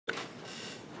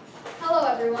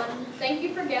everyone. Thank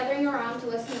you for gathering around to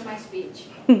listen to my speech.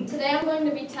 Today I'm going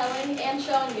to be telling and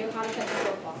showing you how to catch a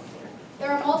football.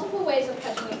 There are multiple ways of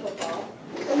catching a football.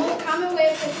 The most common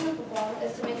way of catching a football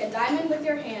is to make a diamond with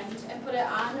your hand and put it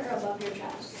on or above your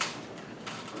chest.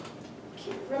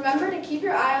 Remember to keep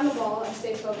your eye on the ball and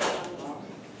stay focused on the ball.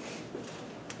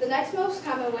 The next most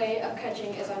common way of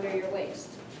catching is under your waist.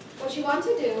 What you want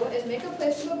to do is make a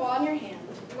place for the ball in your hand.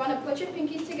 You want to put your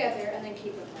pinkies together and then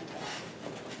keep them like that.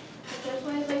 The first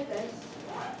way is like this.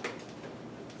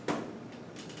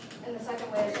 And the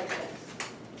second way is like this.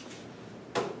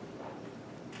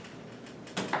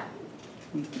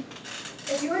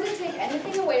 If you were to take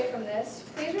anything away from this,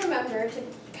 please remember to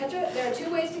there are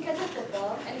two ways to catch a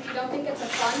football, and if you don't think it's a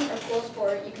fun or cool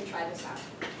sport, you can try this out.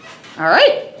 All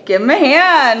right, give him a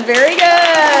hand. Very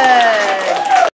good.